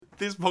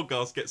this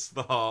podcast gets to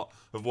the heart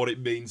of what it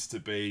means to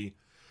be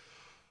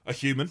a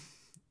human,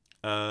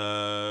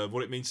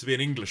 what it means to be an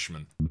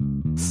Englishman.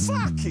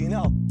 Fucking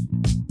hell.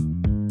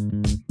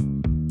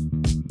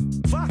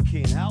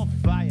 Fucking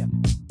hellfire.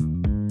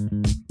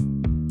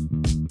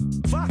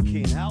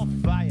 Fucking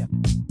hellfire.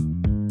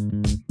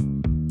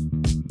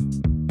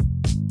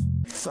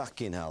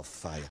 Fucking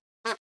hellfire.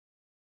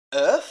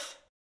 Earth?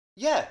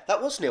 Yeah,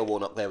 that was Neil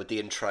Warnock there with the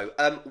intro.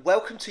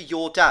 Welcome to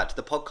Your Dad,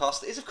 the podcast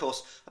that is, of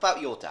course,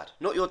 about your dad.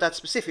 Not your dad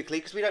specifically,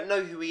 because we don't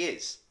know who he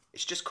is.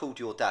 It's just called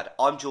Your Dad.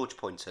 I'm George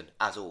Poynton,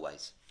 as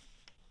always.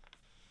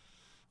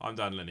 I'm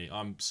Dan Linney.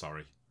 I'm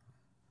sorry.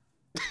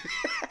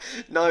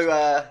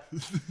 No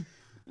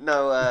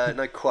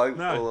quote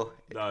No.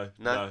 or...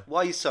 No.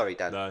 Why are you sorry,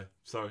 Dan? No.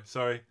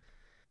 Sorry.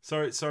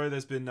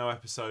 There's been no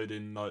episode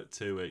in like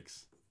 2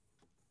 weeks.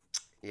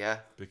 Yeah?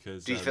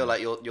 Because Do you feel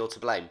like you're to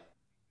blame?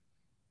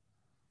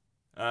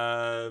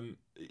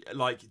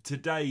 Like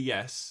today,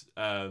 yes,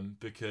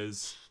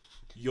 because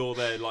you're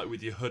there like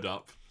with your hood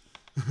up,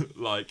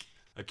 like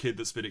a kid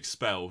that's been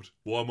expelled.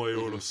 Why am I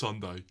here on a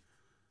Sunday?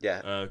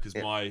 Yeah. Because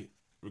my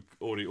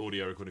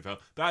audio recording failed.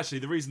 But actually,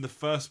 the reason the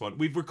first one,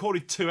 we've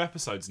recorded 2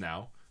 episodes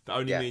now that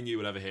only me and you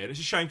will ever hear. And it's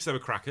a shame because they were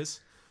crackers.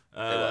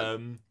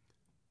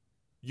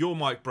 Your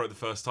mic broke the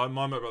first time,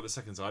 my mic broke the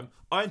second time.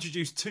 I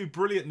introduced 2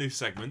 brilliant new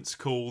segments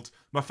called...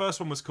 My first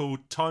one was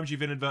called Times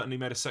You've Inadvertently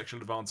Made a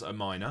Sexual Advance at a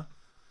Minor.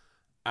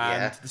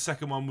 And the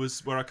second one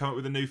was where I come up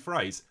with a new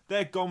phrase.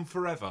 They're gone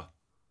forever.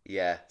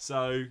 Yeah.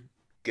 So...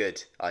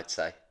 Good, I'd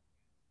say.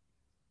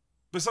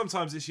 But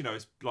sometimes it's,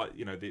 it's like,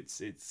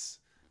 it's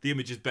the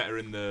image is better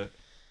in the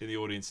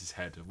audience's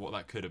head of what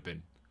that could have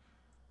been.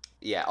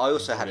 Yeah, I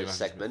also had a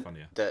segment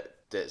funnier.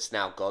 that's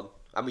now gone.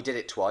 And we did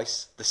it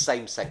twice. The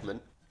same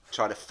segment.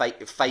 Trying to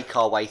fake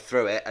our way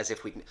through it as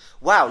if we...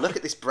 Wow, look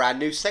at this brand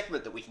new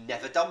segment that we've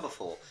never done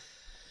before.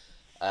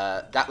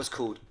 That was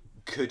called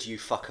Could You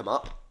Fuck 'Em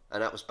Up?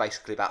 And that was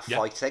basically about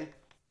fighting.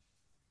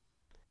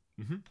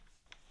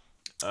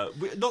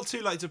 Mm-hmm. Not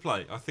too late to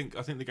play. I think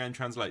the game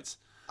translates.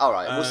 All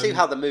right, we'll see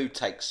how the mood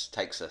takes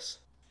us.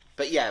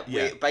 But yeah,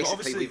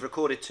 basically we've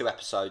recorded 2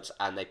 episodes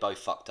and they both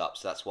fucked up.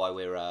 So that's why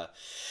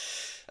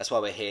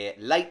we're here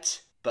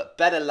late, but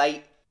better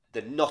late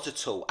than not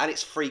at all. And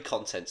it's free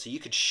content, so you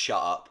could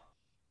shut up.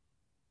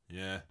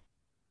 Yeah.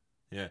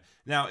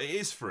 Now it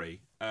is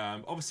free.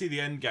 Obviously,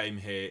 the end game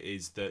here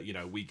is that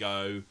we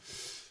go 1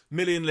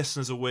 million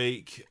listeners a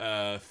week,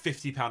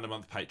 £50 a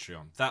month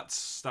Patreon.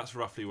 That's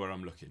roughly where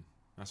I'm looking.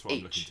 That's what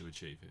I'm looking to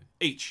achieve here.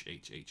 Each.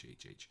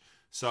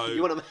 So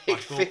you want to make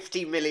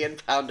 £50 million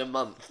a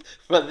month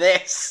for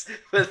this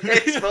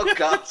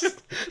podcast?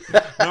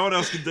 No one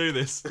else can do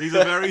this. These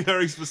are very,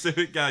 very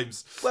specific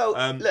games. Well,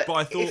 look, but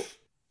I thought.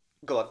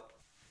 Go on.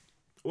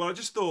 Well, I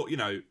just thought,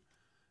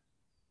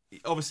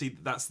 obviously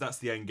that's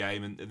the end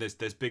game, and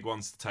there's big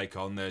ones to take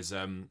on. There's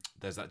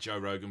that Joe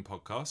Rogan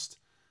podcast.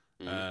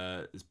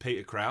 There's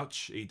Peter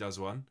Crouch, he does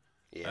one.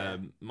 Yeah.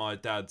 My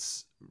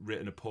dad's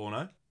written a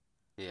porno.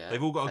 Yeah.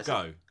 They've all got to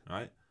go,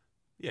 right?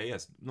 Yeah,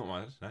 yes, not my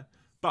dad, no.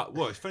 But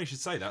it's funny you should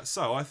say that.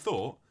 So I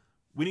thought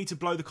we need to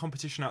blow the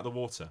competition out of the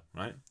water,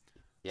 right?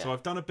 Yeah. So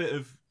I've done a bit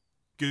of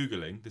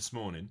Googling this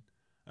morning.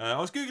 I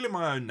was Googling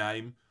my own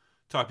name,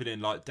 typing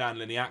in like Dan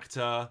Linney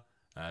actor,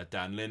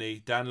 Dan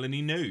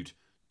Linney nude.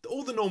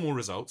 All the normal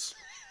results.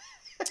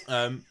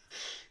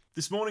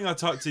 This morning I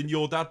typed in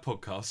Your Dad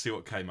podcast, see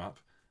what came up.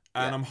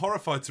 And I'm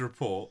horrified to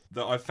report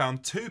that I've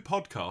found 2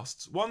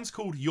 podcasts. One's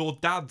called Your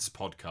Dad's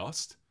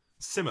Podcast.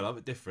 Similar,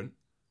 but different.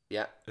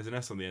 Yeah. There's an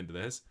S on the end of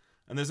theirs.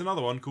 And there's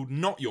another one called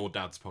Not Your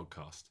Dad's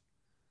Podcast.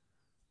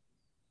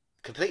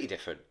 Completely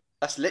different.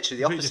 That's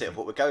literally the opposite of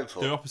what we're going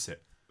for. The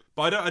opposite.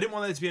 But I didn't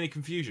want there to be any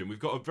confusion. We've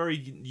got a very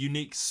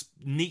unique,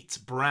 neat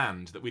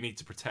brand that we need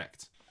to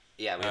protect.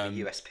 Yeah, we have a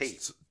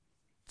USP.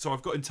 So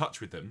I've got in touch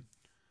with them.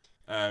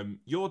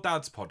 Your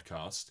Dad's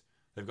Podcast,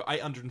 they've got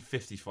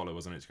 850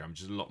 followers on Instagram,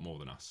 which is a lot more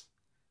than us.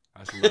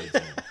 That's loads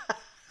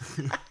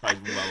more.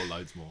 That's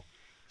loads more.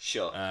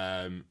 Sure.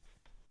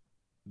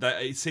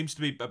 It seems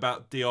to be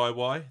about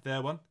DIY,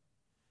 their one.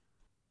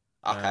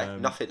 Okay,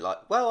 nothing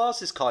like... Well,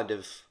 ours is kind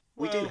of...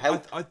 We do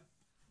help. I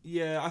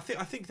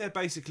think they're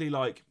basically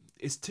like...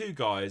 It's 2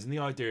 guys, and the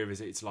idea of it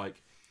is it's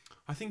like...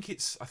 I think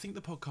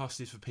the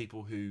podcast is for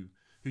people who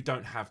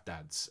don't have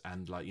dads,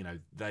 and like,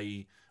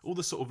 all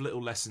the sort of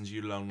little lessons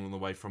you learn along the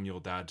way from your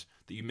dad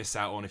that you miss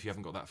out on if you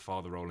haven't got that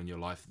father role in your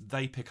life,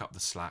 they pick up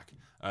the slack.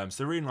 So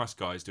they're really nice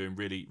guys doing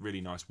really,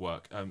 really nice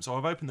work. So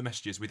I've opened the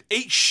messages with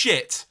 "Eat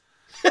shit."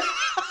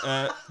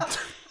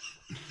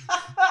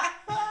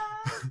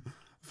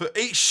 For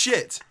 "Eat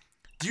shit."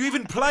 Do you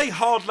even play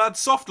hard lad,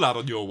 soft lad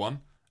on your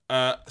one?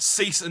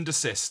 Cease and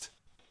desist.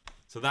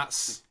 So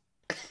that's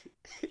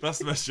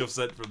the message I've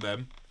sent from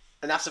them.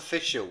 And that's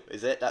official,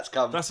 is it? That's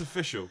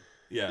official.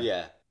 Yeah.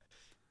 Yeah.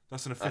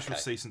 That's an official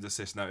cease and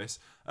desist notice.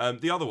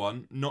 The other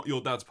one, Not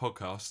Your Dad's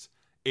Podcast,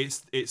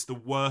 it's the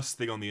worst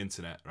thing on the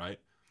internet, right?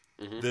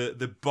 Mm-hmm.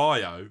 The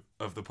bio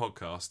of the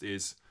podcast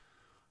is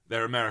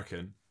they're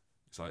American.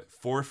 It's like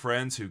 4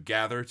 friends who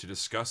gather to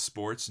discuss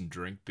sports and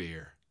drink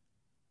beer.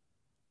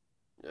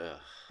 Ugh.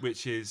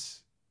 which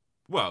is,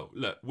 well,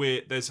 look,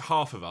 there's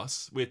half of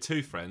us. We're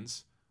two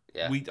friends.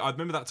 Yeah. I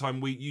remember that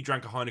time you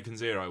drank a Heineken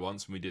Zero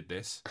once when we did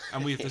this,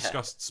 and we've Yeah.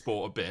 discussed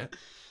sport a bit.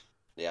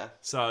 Yeah.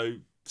 So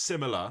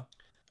similar,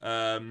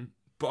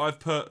 but I've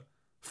put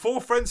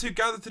 4 friends who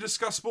gather to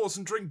discuss sports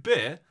and drink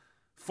beer,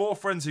 4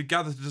 friends who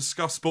gather to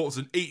discuss sports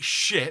and eat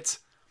shit.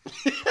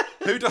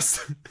 Who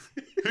does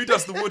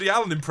the Woody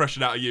Allen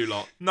impression out of you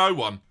lot? No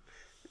one.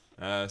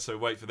 So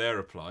wait for their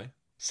reply.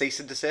 Cease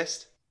and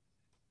desist.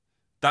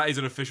 That is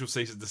an official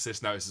cease and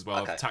desist notice as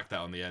well. Okay. I've tacked that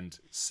on the end.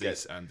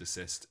 Cease Good. and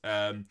desist.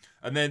 And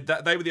then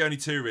they were the only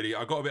 2 really.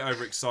 I got a bit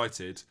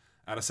overexcited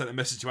and I sent a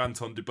message to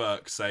Anton de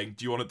Burke saying,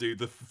 "Do you want to do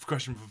the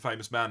question for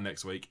Famous Man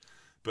next week?"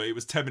 But it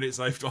was 10 minutes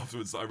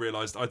afterwards that I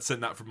realised I'd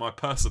sent that from my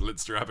personal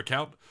Instagram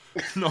account,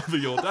 not the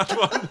Your Dad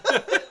one.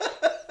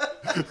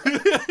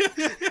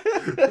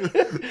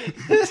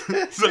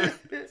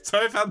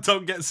 so if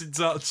Anton gets in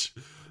touch,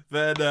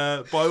 then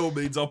by all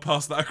means I'll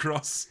pass that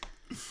across.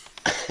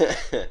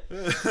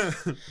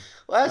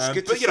 Well, that's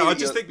good to but, see. I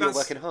just think you're that's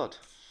working hard.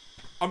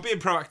 I'm being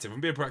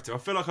proactive. I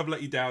feel like I've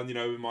let you down,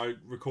 with my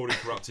recording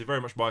corrupted.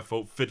 Very much my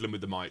fault, fiddling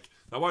with the mic.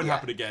 That won't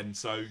happen again.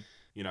 So,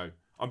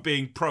 I'm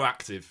being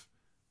proactive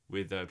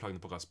with plugging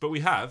the podcast. But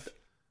we've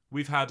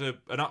had an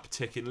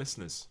uptick in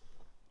listeners.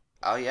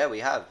 Oh yeah, we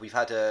have. We've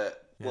had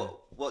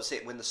what's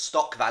it when the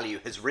stock value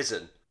has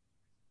risen?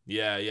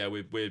 Yeah,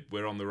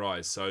 we're on the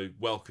rise. So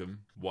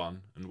welcome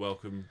one, and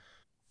welcome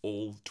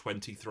all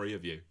 23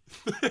 of you.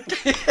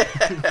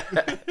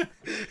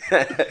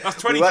 That's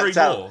 23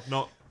 more,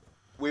 not.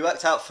 We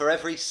worked out for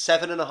every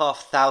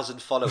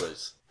 7,500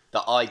 followers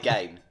that I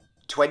gain,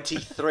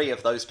 23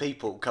 of those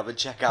people come and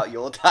check out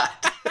Your Dad.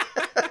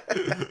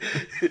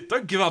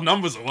 Don't give our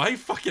numbers away,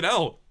 fucking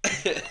hell.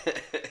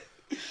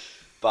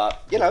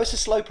 But, it's a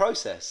slow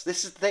process.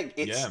 This is the thing.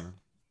 Man.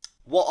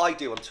 What I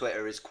do on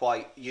Twitter is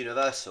quite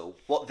universal.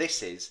 What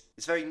this is,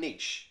 it's very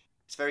niche.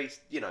 It's very,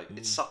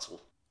 it's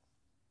subtle.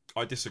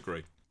 I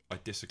disagree.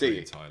 Do you?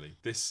 Entirely.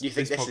 You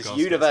think this is podcast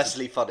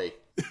universally funny?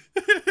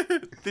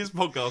 This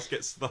podcast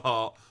gets to the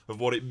heart of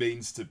what it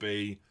means to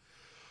be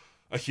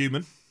a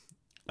human,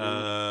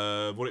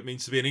 what it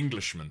means to be an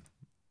Englishman,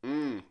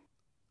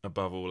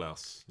 above all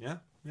else. Yeah.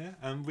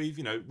 And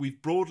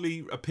we've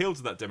broadly appealed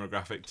to that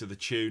demographic to the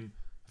tune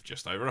of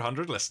just over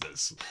 100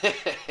 listeners.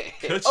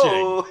 Ka-ching.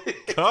 Oh.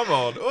 Come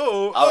on.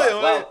 Oh, All right, oi,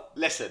 oi. well,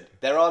 listen,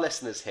 there are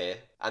listeners here,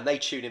 and they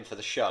tune in for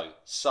the show.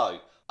 So,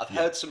 I've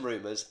heard some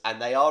rumours,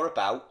 and they are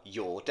about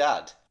your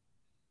dad.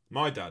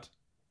 My dad.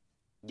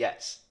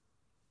 Yes.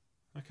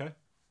 Okay.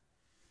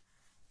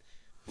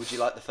 Would you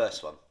like the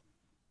first one?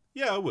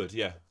 Yeah, I would,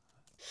 yeah.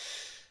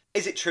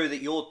 Is it true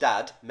that your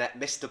dad met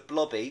Mr.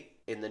 Blobby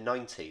in the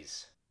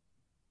 90s?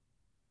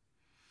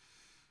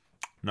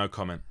 No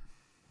comment.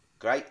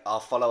 Great, I'll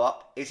follow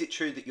up. Is it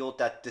true that your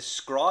dad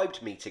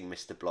described meeting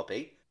Mr.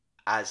 Blobby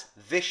as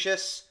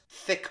vicious,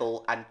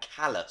 fickle, and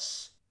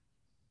callous?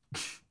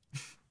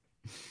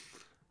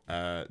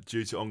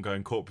 Due to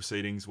ongoing court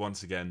proceedings,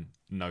 once again,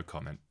 no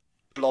comment.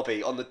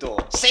 Blobby on the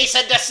door. Cease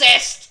and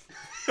desist!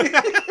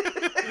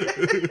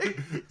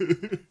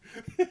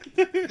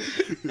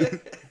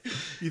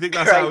 You think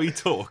that's Great. how he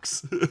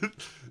talks?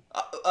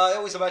 I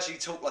always imagine he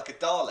talked like a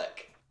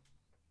Dalek.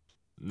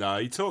 No,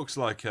 he talks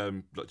like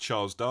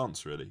Charles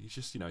Dance, really. He's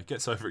just,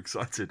 gets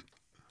overexcited.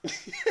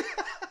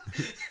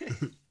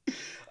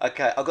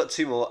 Okay, I've got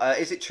 2 more.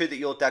 Is it true that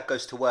your dad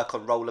goes to work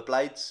on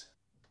rollerblades?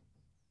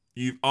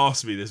 You've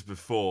asked me this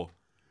before.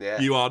 Yeah.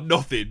 You are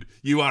nothing.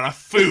 You are a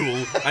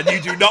fool, and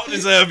you do not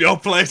deserve your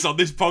place on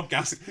this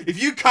podcast.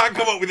 If you can't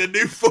come up with a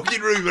new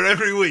fucking rumour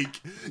every week,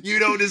 you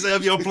don't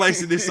deserve your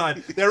place in this side.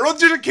 There are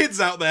hundreds of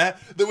kids out there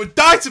that would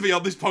die to be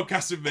on this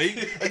podcast with me,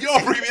 and you're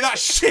bringing me that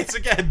shit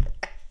again.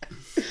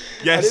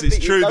 Yes, didn't it's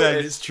think true you'd then.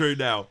 notice. It's true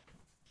now.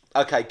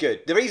 Okay,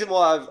 good. The reason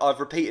why I've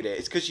repeated it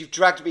is because you've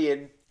dragged me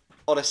in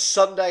on a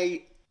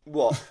Sunday.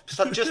 What?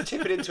 Just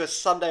tipping into a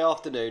Sunday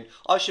afternoon.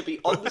 I should be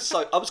on the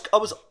sofa. I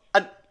was,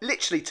 and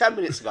literally 10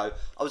 minutes ago,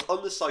 I was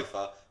on the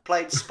sofa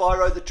playing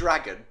Spyro the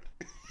Dragon.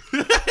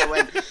 I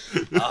went,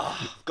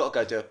 I've got to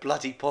go do a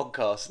bloody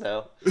podcast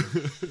now.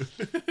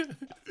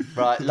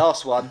 Right,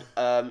 last one.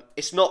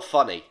 It's not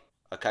funny.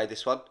 Okay,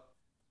 this one.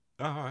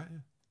 Oh, all right.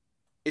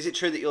 Is it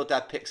true that your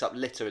dad picks up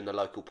litter in the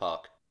local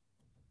park?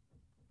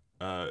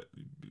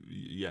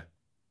 Yeah.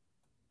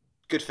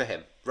 Good for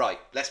him. Right,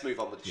 let's move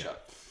on with the show.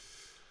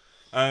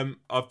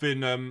 I've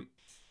been.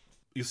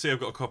 You'll see, I've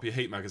got a copy of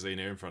Heat magazine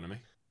here in front of me.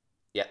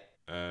 Yeah.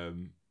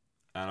 And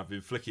I've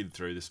been flicking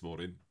through this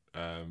morning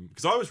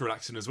because I was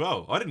relaxing as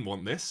well. I didn't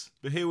want this,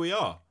 but here we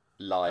are.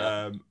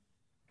 Liar.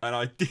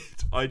 And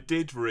I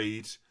did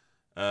read.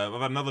 I've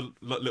had another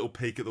little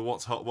peek at the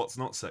what's hot, what's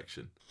not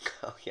section.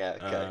 Oh yeah.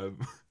 Okay.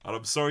 And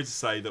I'm sorry to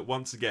say that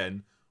once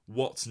again,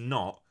 what's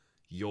not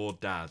your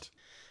dad.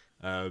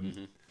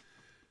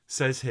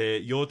 Says here,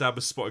 your dad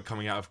was spotted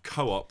coming out of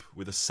Co-op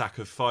with a sack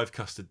of 5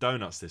 custard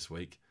donuts this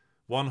week.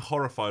 One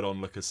horrified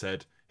onlooker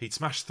said he'd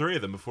smashed 3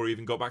 of them before he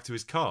even got back to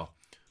his car.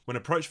 When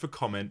approached for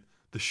comment,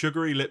 the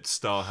sugary-lipped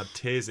star had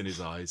tears in his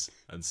eyes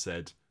and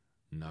said,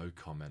 no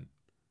comment.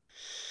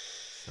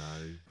 So,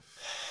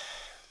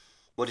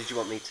 What did you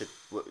want me to?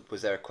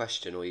 Was there a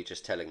question, or are you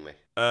just telling me?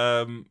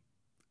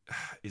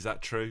 is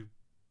that true?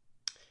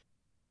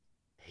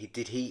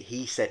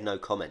 He said no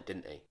comment,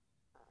 didn't he?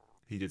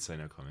 He did say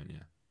no comment.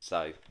 Yeah.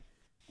 So,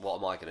 what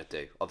am I going to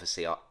do?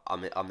 Obviously,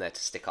 I'm there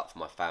to stick up for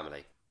my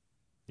family.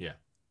 Yeah.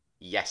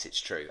 Yes, it's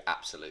true.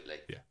 Absolutely.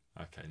 Yeah.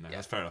 Okay. No,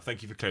 that's fair enough.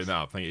 Thank you for clearing that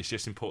up. It's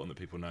just important that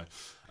people know.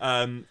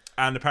 And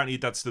apparently, your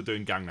dad's still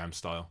doing Gangnam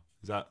Style.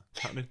 Is that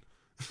happening?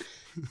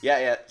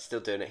 Yeah, still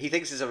doing it. He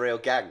thinks it's a real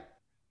gang,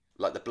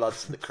 like the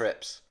Bloods and the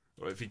Crips.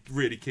 Or if he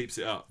really keeps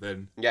it up,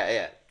 then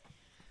Yeah.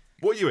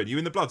 what are you in? You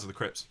in the Bloods or the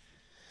Crips?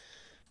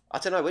 I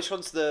don't know which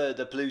one's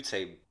the blue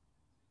team.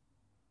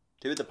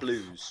 Who are the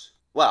Blues?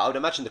 Well, I would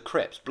imagine the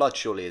Crips. Blood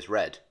surely is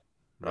red,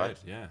 right? Red,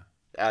 yeah.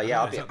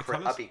 Yeah, I'll Is be a that the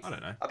Crip. colours? I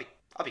don't know.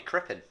 I'll be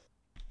Crippin'.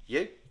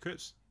 You?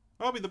 Crips.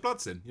 I'll be the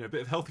Bloods in. A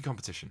bit of healthy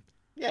competition.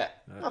 Yeah.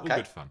 All Okay.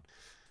 good fun.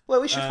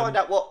 Well, we should find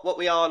out what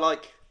we are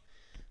like.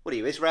 What are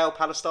you? Israel,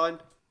 Palestine?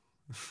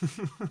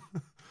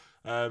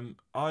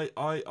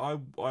 I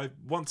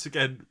once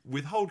again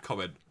withhold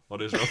comment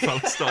on Israel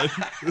Palestine.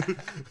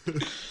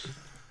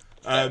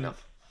 Fair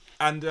enough.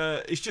 And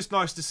it's just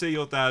nice to see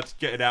your dad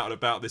getting out and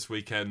about this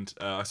weekend.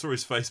 I saw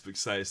his Facebook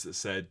status that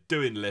said,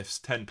 "Doing lifts,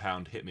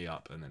 £10, hit me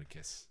up," and then a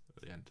kiss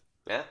at the end.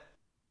 Yeah.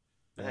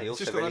 Yeah, he He's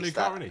also just got a new released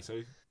car, that. hasn't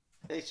he?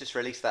 So He's just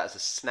released that as a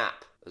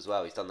snap as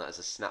well. He's done that as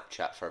a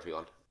Snapchat for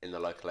everyone in the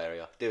local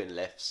area. Doing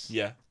lifts.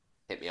 yeah.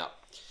 Hit me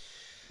up.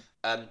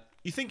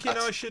 You thinking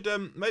I should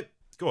mate?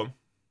 Go on.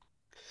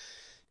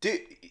 Do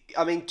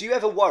you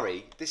ever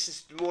worry? This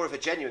is more of a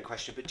genuine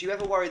question, but do you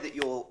ever worry that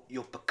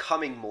you're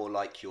becoming more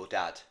like your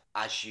dad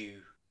as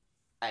you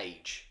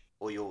age,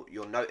 or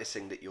you're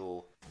noticing that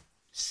your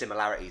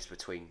similarities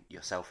between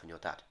yourself and your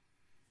dad?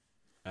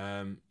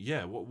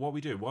 Yeah. What are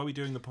we doing? Why are we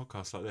doing the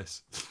podcast like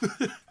this?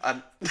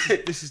 Um,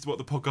 This is what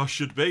the podcast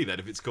should be then,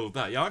 if it's called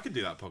that. Yeah, I can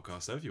do that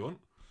podcast though if you want.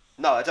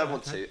 No, I don't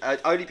want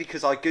to. Only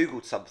because I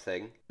googled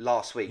something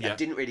last week Yeah. and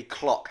didn't really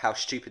clock how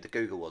stupid the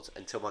Google was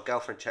until my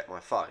girlfriend checked my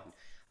phone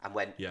and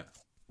went, Yeah.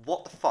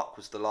 "What the fuck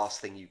was the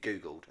last thing you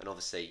googled?" And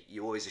obviously,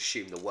 you always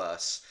assume the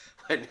worst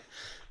when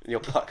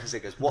your partner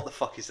goes, "What the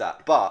fuck is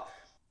that?" But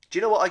do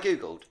you know what I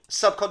googled?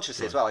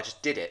 Subconsciously as well. I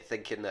just did it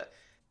thinking that,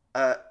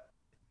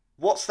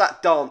 what's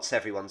that dance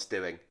everyone's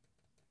doing?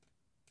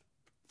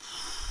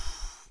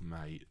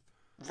 Mate.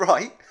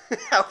 Right?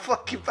 How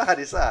fucking bad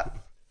is that?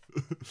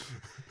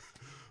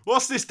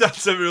 What's this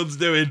dance everyone's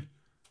doing?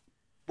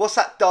 What's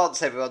that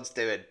dance everyone's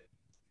doing?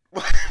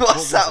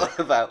 What's that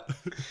all about?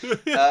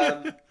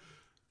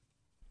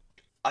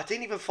 I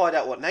didn't even find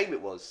out what name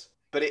it was.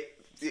 But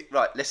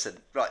right,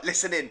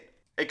 listen in.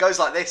 It goes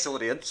like this,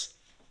 audience.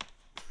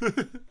 What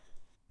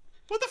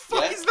the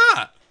fuck Yeah. is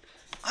that?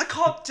 I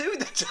can't do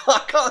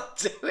I can't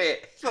do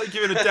it. It's like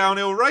giving a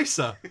downhill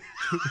racer.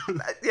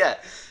 Yeah.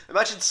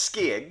 Imagine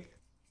skiing,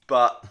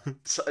 but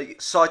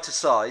side to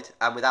side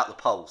and without the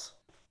poles.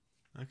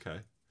 Okay.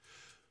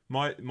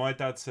 My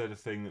dad said a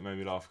thing that made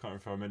me laugh. I can't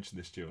remember if I mentioned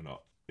this to you or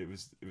not. It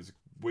was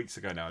weeks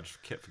ago now. I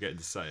just kept forgetting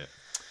to say it.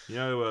 You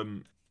know,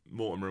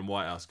 Mortimer and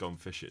Whitehouse Gone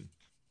Fishing.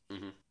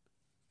 Mm-hmm.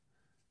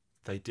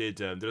 They did.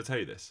 Did I tell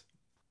you this?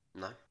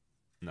 No.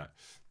 No.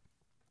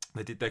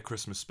 They did their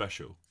Christmas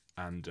special,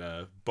 and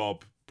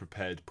Bob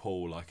prepared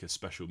Paul like a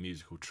special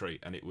musical treat,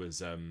 and it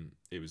was I've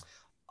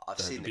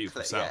The seen the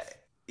Beautiful clip. South.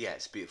 Yeah,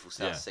 it's Beautiful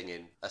South Yeah.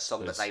 singing a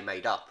song There's- that they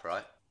made up,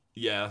 right?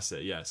 Yeah, that's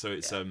it. Yeah, so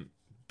it's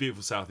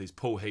Beautiful South is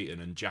Paul Heaton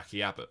and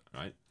Jackie Abbott,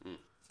 right? Or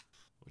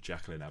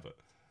Jacqueline Abbott.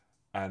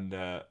 And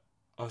I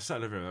was sat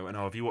in the living room and I went,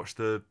 "Oh, have you watched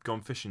the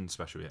Gone Fishing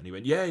special yet?" And he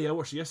went, "Yeah, I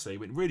watched it yesterday." He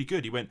went, "Really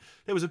good." He went,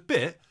 "There was a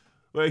bit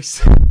where he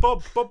said,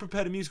 Bob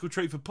prepared a musical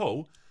treat for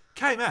Paul,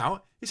 came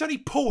out, it's only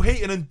Paul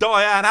Heaton and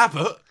Diane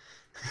Abbott."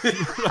 Like,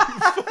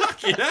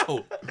 fucking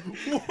hell.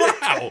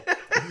 Wow.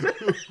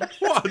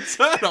 What a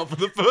turn up for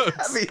the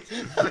books. I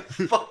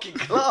mean, fucking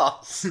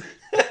class.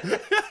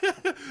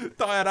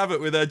 Diane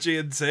Abbott with her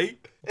G&T.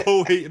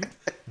 Paul Heaton.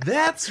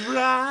 That's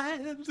right.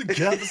 The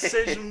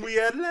conversation we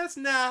had last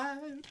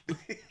night.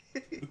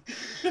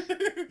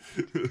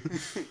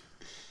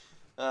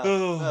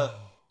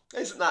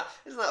 Isn't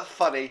that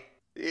funny?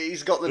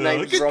 He's got the Oh,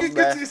 names wrong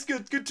there. It's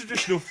good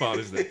traditional fun,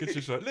 isn't it? Good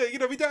traditional fun.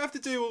 Look, we don't have to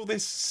do all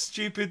this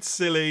stupid,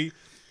 silly,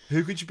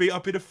 who could you beat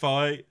up in a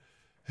fight,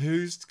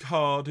 who's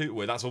hard,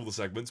 well, that's all the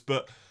segments,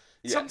 but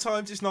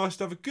sometimes it's nice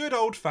to have a good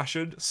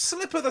old-fashioned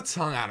slip of the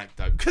tongue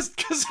anecdote.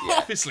 Because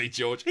obviously,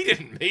 George, he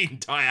didn't mean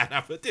Diane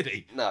Abbott, did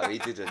he? No, he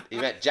didn't. He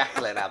meant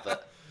Jacqueline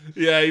Abbott.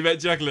 Yeah, he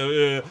meant Jacqueline,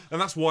 yeah.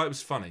 And that's why it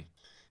was funny.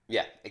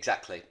 Yeah,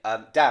 exactly.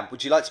 Dan,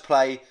 would you like to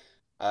play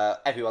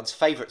everyone's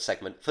favourite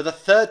segment for the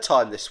third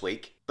time this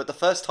week, but the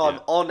first time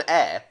on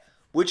air?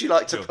 Would you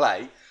like to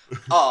play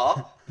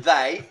Are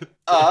They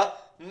a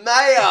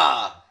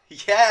Mayor?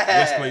 Yeah.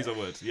 Yes, please, I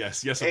would.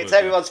 Yes, I would. It's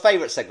everyone's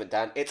favourite segment,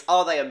 Dan. It's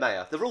Are They a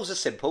Mayor? The rules are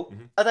simple.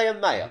 Are they a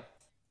mayor?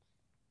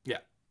 Yeah.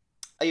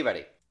 Are you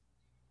ready?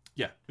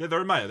 Yeah, they're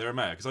a mayor,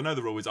 because I know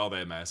the rule is, are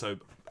they a mayor? So,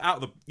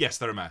 yes,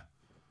 they're a mayor.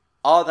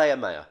 Are they a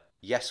mayor?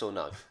 Yes or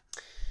no?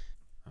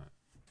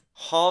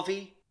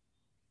 Harvey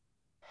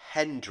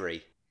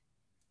Hendry.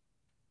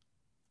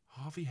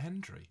 Harvey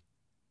Hendry.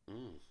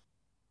 Mm.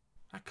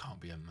 That can't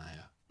be a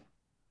mayor.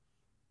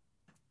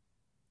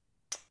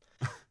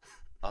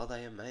 Are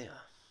they a mayor?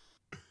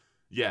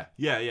 Yeah,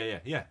 they're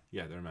a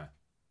mayor.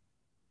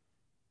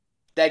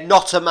 They're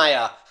not a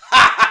mayor.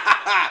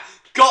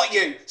 Got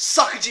you.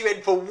 Suckered you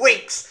in for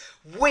weeks.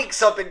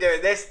 Weeks I've been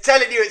doing this,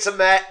 telling you it's a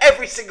mayor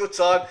every single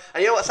time.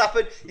 And you know what's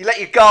happened? You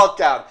let your guard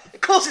down. Of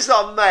course it's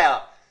not a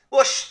mayor.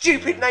 What a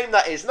stupid name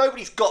that is.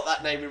 Nobody's got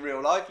that name in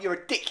real life. You're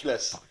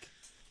ridiculous. Fuck.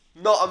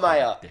 Not a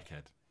mayor.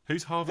 Dickhead.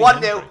 Who's Harvey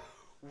 1-0. Hendry?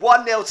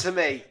 1-0 to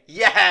me.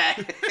 Yeah.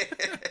 I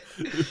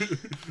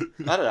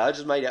don't know. I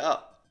just made it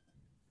up.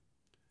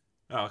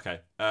 Oh, okay.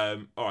 All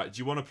right. Do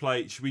you want to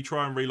play? Should we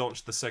try and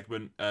relaunch the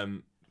segment?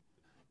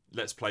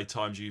 Let's play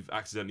times you've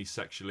accidentally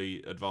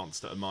sexually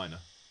advanced at a minor.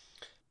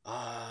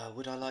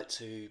 Would I like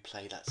to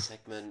play that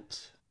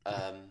segment?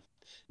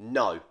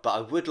 No, but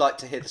I would like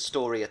to hear the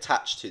story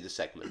attached to the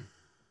segment.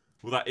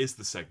 Well, that is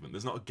the segment.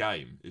 There's not a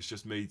game. It's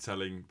just me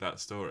telling that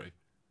story.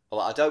 Well,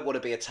 I don't want to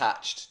be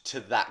attached to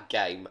that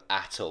game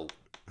at all.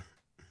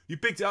 You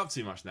bigged it up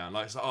too much now.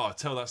 Like, it's like, oh,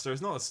 tell that story.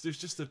 It's not. It's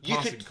just a You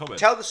passing could comment.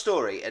 tell the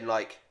story in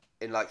like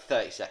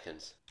 30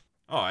 seconds.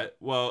 All right.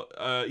 Well,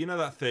 you know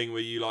that thing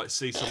where you like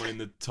see someone in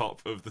the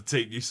top of the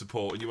team you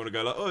support, and you want to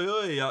go like,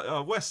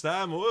 oi, West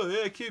Ham, or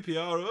yeah,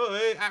 QPR, or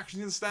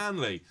Accrington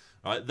Stanley.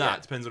 Right.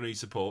 That depends on who you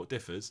support.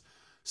 Differs.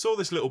 Saw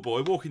this little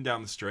boy walking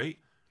down the street.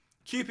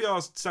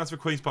 QPR stands for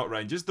Queen's Park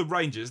Rangers. The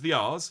Rangers, the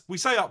R's. We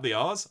say up the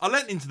R's. I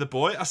leant into the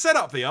boy. I said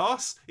up the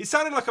arse. It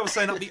sounded like I was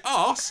saying up the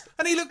arse,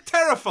 and he looked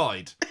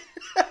terrified.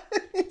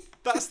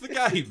 That's the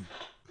game.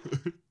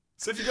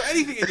 So if you've got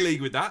anything in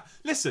league with that,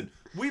 listen,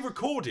 we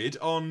recorded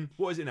on,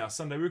 what is it now,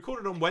 Sunday? We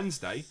recorded on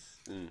Wednesday.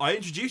 I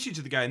introduced you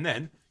to the game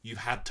then. You've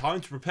had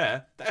time to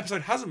prepare. The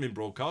episode hasn't been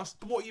broadcast,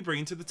 but what are you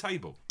bringing to the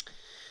table?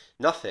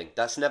 Nothing.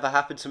 That's never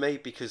happened to me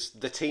because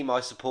the team I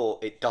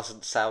support, it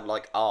doesn't sound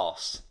like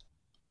arse.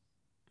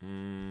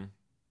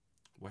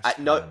 West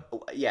Ham.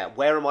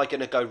 Where am I going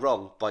to go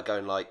wrong by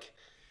going like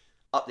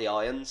up the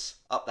irons,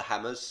 up the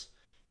hammers?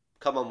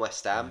 Come on,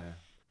 West Ham. Yeah.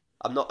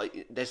 I'm not.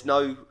 There's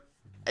no.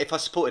 If I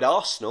supported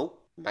Arsenal,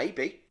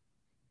 maybe.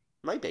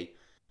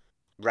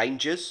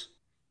 Rangers,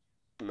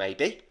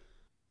 maybe,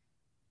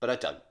 but I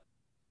don't.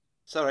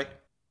 Sorry.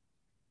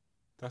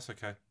 That's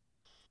okay.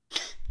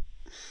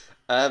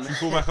 Should we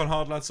fall back on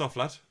hard lad, soft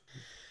lad?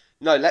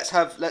 No, let's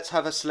have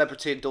a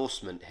celebrity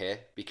endorsement here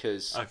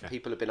because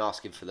people have been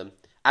asking for them.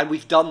 And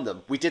we've done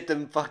them. We did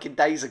them fucking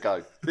days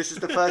ago. This is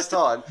the first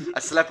time a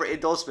celebrity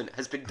endorsement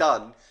has been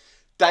done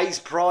days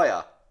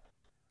prior.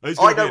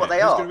 I know what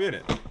they are. Who's going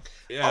to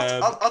be in it?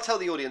 I'll tell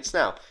the audience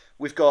now.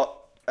 We've got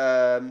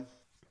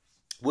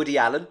Woody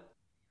Allen.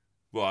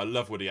 Well, I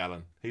love Woody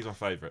Allen. He's my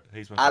favourite.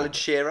 Alan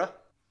Shearer.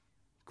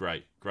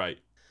 Great.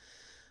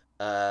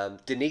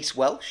 Denise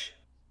Welsh.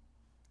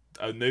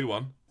 A new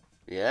one.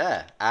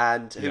 Yeah.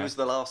 And who was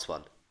the last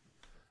one?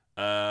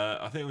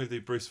 I think we're going to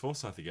do Bruce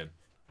Forsyth again.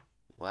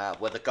 Wow.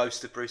 Well, the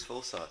ghost of Bruce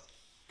Forsyth.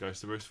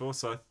 Ghost of Bruce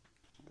Forsyth.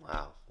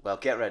 Wow. Well,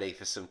 get ready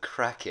for some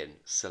cracking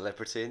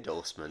celebrity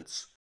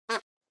endorsements.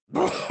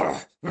 All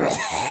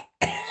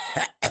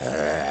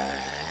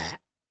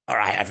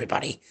right,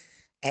 everybody.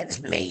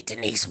 It's me,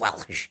 Denise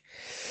Welsh.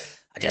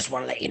 I just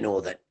want to let you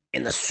know that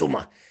in the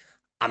summer,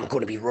 I'm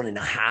going to be running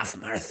a half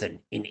marathon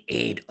in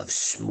aid of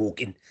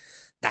smoking.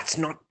 That's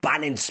not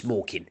banning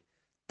smoking.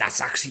 That's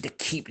actually to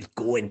keep it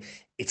going.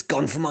 It's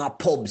gone from our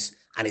pubs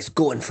and it's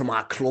going from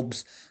our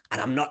clubs,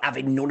 and I'm not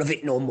having none of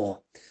it no more.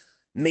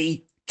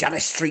 Me,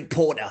 Janice Street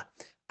Porter,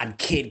 and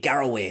Kate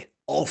Garraway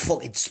all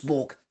fucking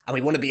smoke, and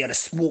we want to be able to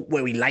smoke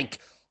where we like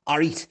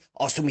or eat.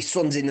 Also, my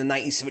son's in the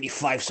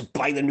 1975, so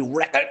buy the new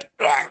record.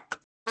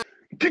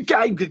 Good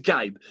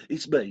game.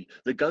 It's me,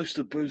 the ghost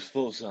of Bruce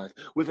Forsyth,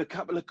 with a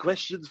couple of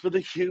questions for the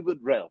human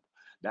realm.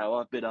 Now,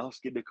 I've been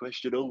asking the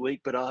question all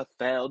week, but I've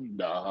found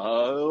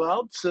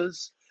no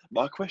answers.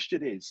 My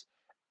question is,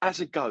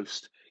 as a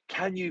ghost,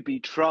 can you be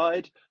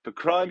tried for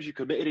crimes you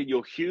committed in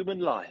your human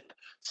life,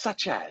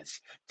 such as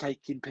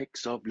taking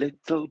pics of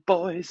little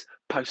boys,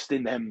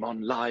 posting them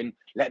online?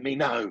 Let me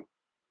know.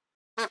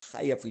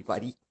 Hi,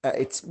 everybody.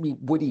 It's me,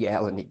 Woody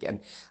Allen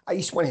again. I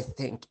just want to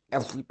thank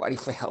everybody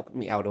for helping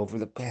me out over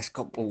the past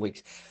couple of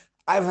weeks.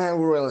 I've had a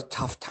real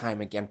tough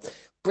time again.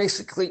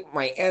 Basically,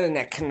 my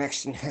internet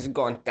connection has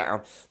gone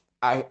down.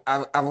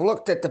 I've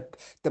looked at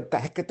the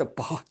back of the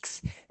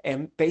box,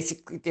 and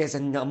basically there's a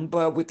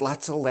number with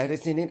lots of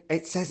letters in it.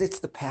 It says it's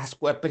the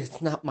password, but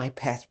it's not my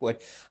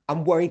password.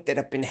 I'm worried that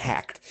I've been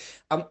hacked.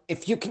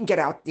 If you can get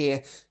out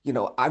there,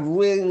 I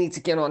really need to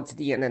get onto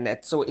the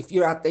internet. So if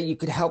you're out there, you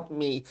could help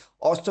me.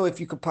 Also,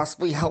 if you could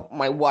possibly help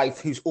my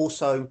wife, who's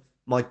also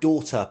my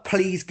daughter,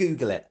 please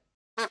Google it.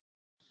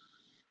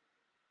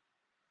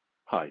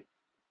 Hi,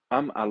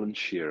 I'm Alan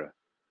Shearer,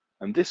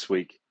 and this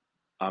week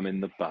I'm in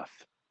the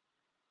bath.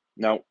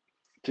 Now,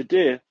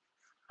 today,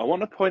 I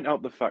want to point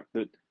out the fact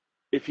that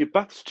if your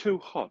bath's too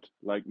hot,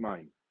 like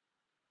mine,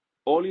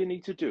 all you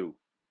need to do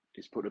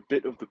is put a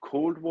bit of the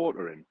cold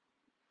water in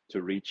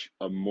to reach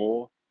a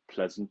more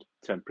pleasant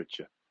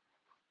temperature.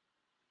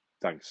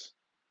 Thanks.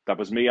 That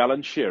was me,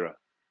 Alan Shearer,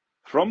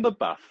 from the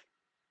bath,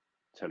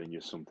 telling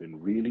you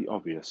something really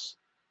obvious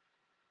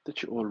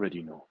that you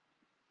already know.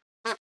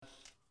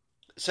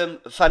 Some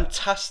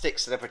fantastic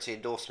celebrity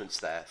endorsements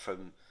there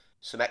from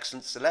some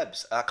excellent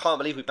celebs. I can't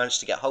believe we managed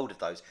to get hold of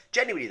those.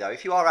 Genuinely though,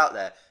 if you are out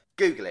there,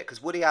 Google it,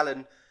 because Woody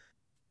Allen,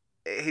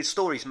 his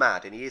story's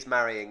mad, and he is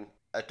marrying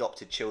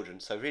adopted children,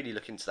 so really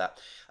look into that.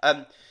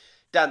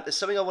 Dan, there's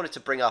something I wanted to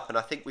bring up, and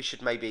I think we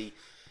should maybe,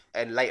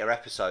 in later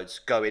episodes,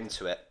 go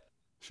into it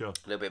Sure.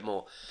 a little bit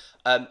more.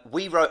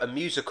 We wrote a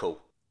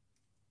musical.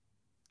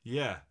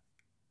 Yeah.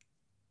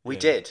 We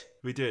Yeah. did.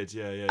 We did,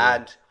 yeah.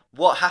 And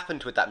what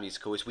happened with that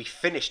musical is we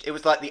finished. It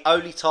was like the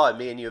only time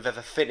me and you have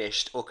ever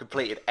finished or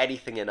completed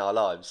anything in our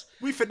lives.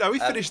 We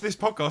finish this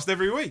podcast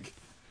every week.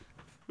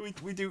 We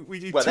do Well,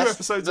 2 that's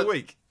episodes the- a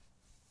week.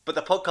 But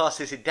the podcast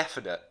is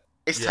indefinite.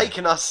 It's Yeah.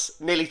 taken us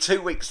nearly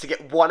 2 weeks to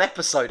get one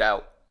episode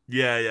out.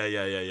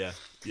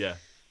 Yeah.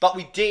 But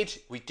we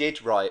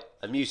did write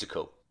a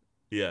musical,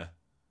 Yeah.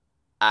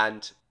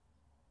 and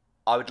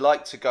I would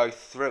like to go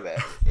through it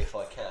if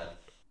I can.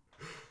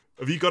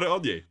 Have you got it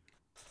on you?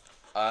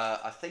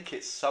 I think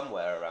it's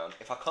somewhere around.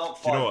 If I can't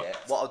you know find what? it,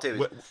 what I'll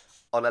do is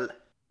Wh-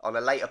 on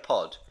a later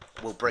pod,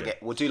 we'll bring Yeah.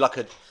 it. We'll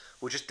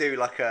just do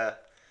like a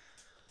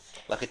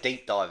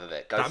deep dive of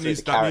it. Go That through the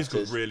musical's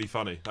characters. really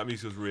funny.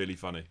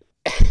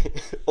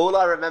 All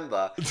I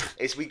remember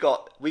is we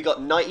got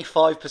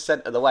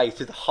 95% of the way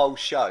through the whole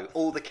show,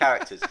 all the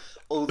characters,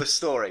 all the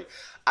story,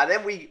 and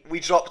then we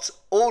dropped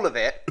all of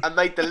it and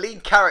made the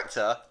lead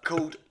character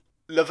called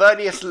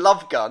Lavernius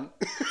Lovegun,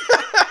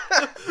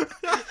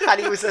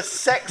 and he was a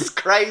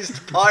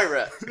sex-crazed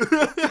pirate.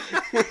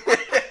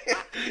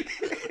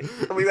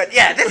 And we went,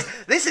 yeah,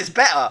 this is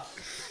better.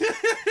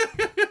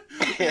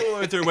 All the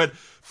way through and went,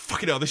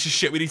 fucking hell, this is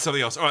shit, we need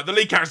something else. Alright, the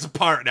lead character's a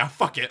pirate now,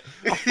 fuck it.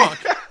 Oh, fuck.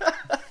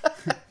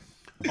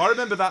 I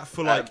remember that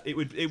for like, it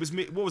was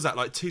what was that,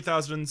 like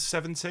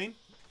 2017?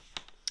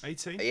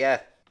 18? Yeah.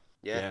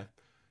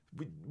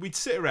 We'd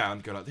sit around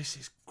and go like, this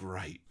is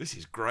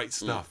great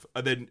stuff.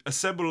 And then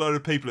assemble a load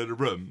of people in a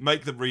room,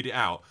 make them read it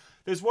out.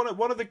 There's one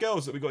of the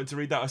girls that we got in to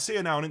read that. I see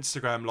her now on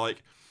Instagram,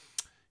 like,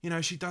 you know,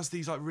 she does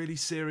these like really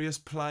serious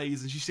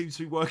plays and she seems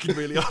to be working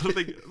really hard. I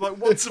think like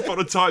once upon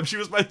a time she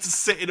was meant to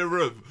sit in a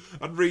room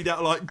and read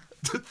out like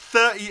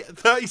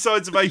 30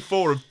 sides of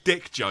A4 of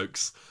dick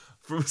jokes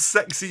from a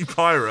sexy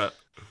pirate.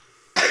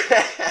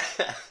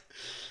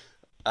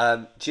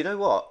 Do you know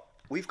what?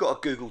 We've got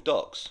a Google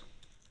Docs.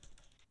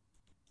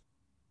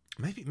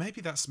 Maybe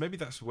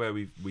that's where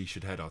we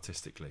should head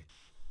artistically.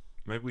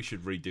 Maybe we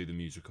should redo the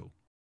musical.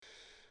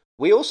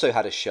 We also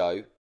had a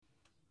show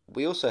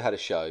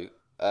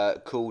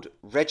called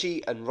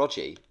Reggie and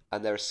Rogie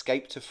and Their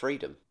Escape to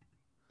Freedom.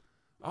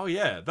 Oh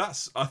yeah,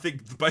 that's I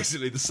think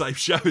basically the same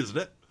show, isn't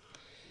it?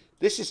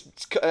 This is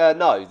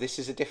no, this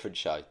is a different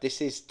show.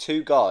 This is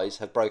 2 guys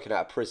have broken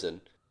out of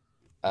prison,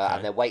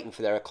 and they're waiting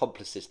for their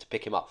accomplices to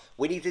pick him up.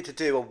 We needed to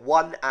do a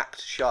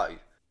 1-act show.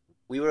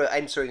 We were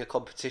entering a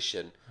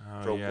competition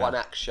for a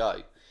 1-act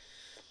show,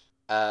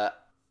 and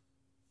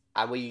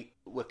we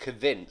were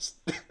convinced.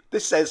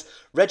 This says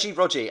Reggie,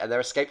 Rogie, and Their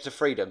Escape to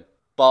Freedom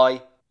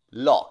by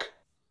Locke.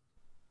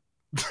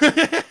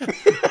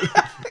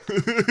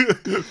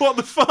 What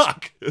the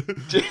fuck?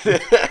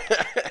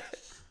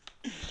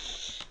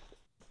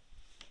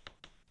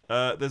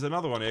 There's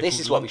another one here. This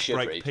called is what we Lunch should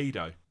Break read.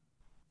 Pedo.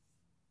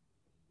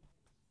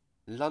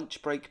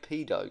 Lunch break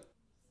pedo.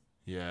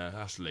 Yeah,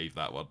 let's leave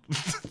that one.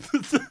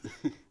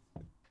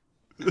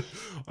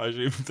 I should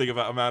even think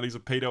about a man who's a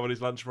pedo on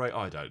his lunch break.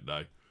 I don't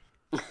know.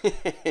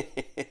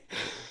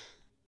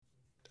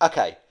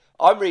 Okay,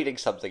 I'm reading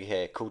something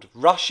here called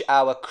Rush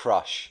Hour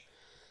Crush.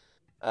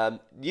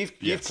 You've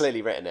Yes.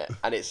 clearly written it,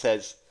 and it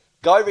says,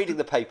 guy reading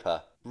the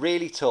paper,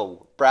 really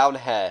tall, brown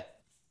hair,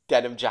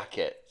 denim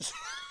jacket.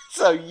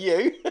 So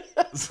you,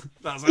 That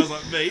sounds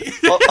like me.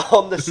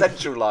 on the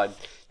Central Line,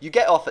 you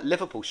get off at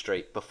Liverpool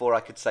Street before I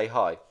could say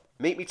hi.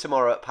 Meet me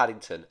tomorrow at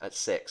Paddington at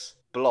 6.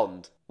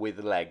 Blonde with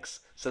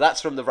legs. So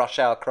that's from the Rush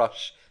Hour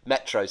Crush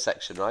Metro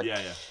section, right?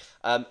 Yeah.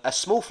 A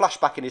small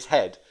flashback in his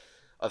head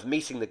of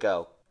meeting the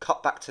girl.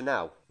 Cut back to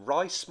now.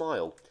 Wry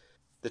smile.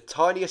 The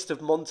tiniest of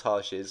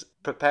montages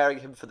preparing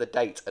him for the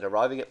date and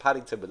arriving at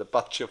Paddington with a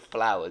bunch of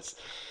flowers.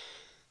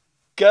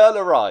 Girl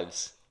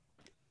arrives.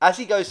 As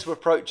he goes to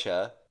approach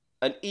her,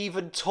 an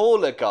even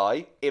taller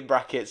guy, in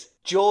brackets,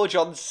 George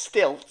on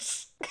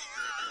stilts,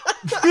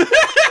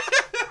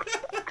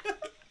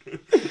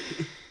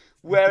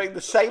 wearing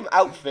the same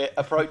outfit,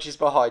 approaches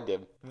behind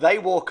him. They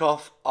walk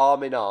off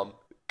arm in arm.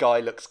 Guy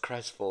looks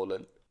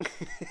crestfallen.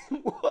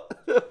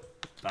 What the...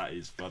 That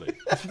is funny.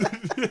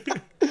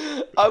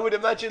 I would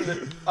imagine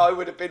that I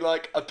would have been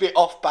like a bit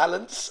off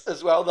balance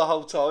as well the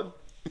whole time.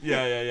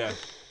 Yeah.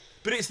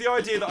 But it's the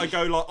idea that I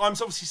go like, I'm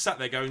obviously sat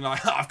there going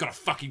like, I've got a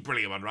fucking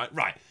brilliant one, right?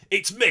 Right,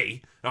 it's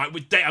me. Right,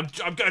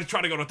 I'm going to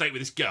try to go on a date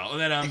with this girl, and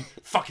then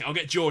fuck it, I'll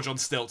get George on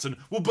stilts, and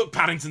we'll book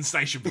Paddington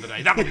Station for the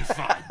day. That'll be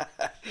fine.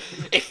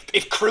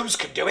 If Cruz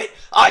can do it,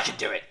 I can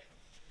do it.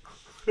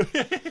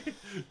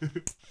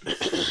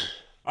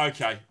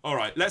 Okay, all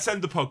right. Let's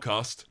end the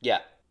podcast. Yeah.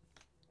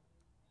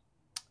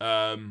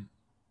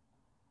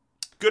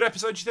 Good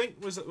episode, do you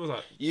think? Was that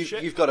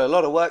shit? You've got a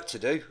lot of work to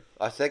do,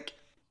 I think.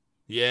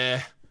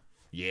 Yeah.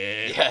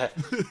 Yeah,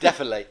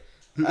 definitely.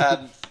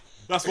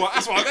 That's why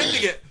I'm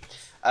ending it.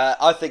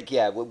 I think,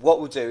 yeah, what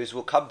we'll do is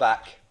we'll come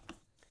back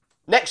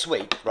next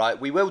week, right?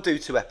 We will do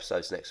 2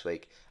 episodes next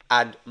week.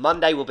 And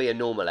Monday will be a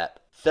normal ep.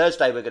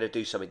 Thursday, we're going to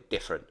do something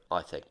different,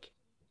 I think.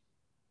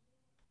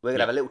 We're going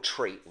to have a little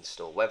treat in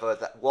store.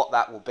 What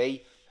that will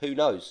be, who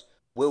knows?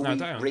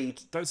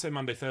 Don't say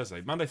Monday,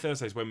 Thursday. Monday,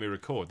 Thursday is when we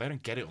record. They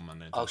don't get it on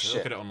Monday and Thursday. Oh, shit.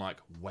 They'll get it on, like,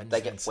 Wednesday.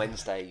 They get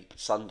Wednesday,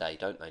 Sunday,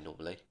 don't they,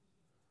 normally?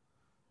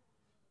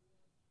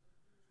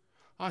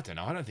 I don't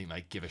know. I don't think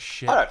they give a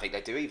shit. I don't think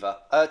they do either.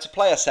 To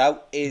play us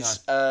out is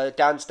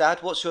Dan's dad.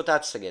 What's your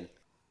dad singing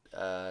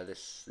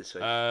this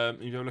week?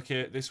 You go look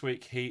here. This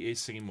week, he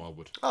is singing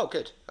Wildwood. Oh,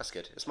 good. That's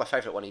good. It's my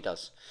favourite one he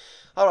does.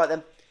 All right,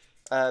 then.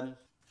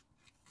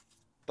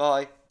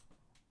 Bye.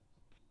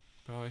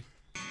 Bye.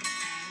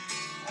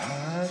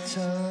 High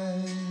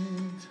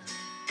tide,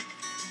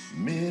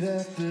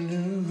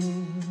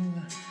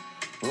 mid-afternoon,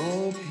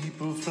 oh,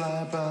 people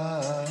fly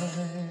by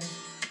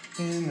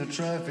in the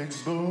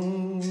traffic's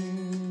boom,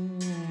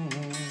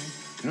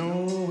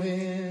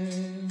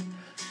 knowing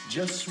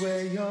just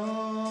where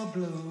you're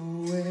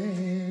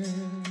blowing,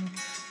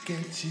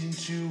 getting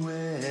to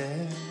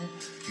where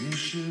you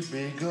should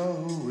be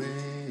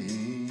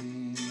going.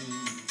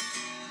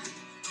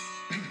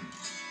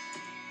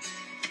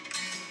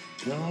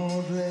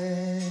 Don't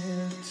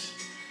let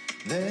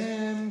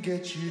them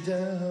get you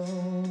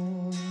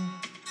down,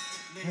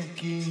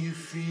 making you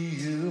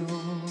feel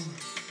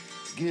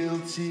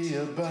guilty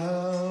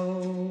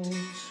about.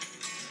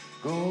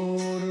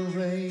 Golden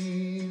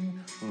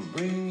rain will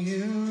bring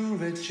you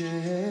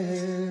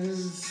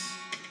riches,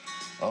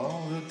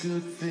 all the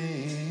good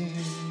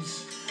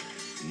things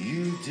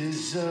you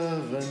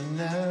deserve are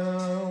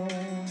now.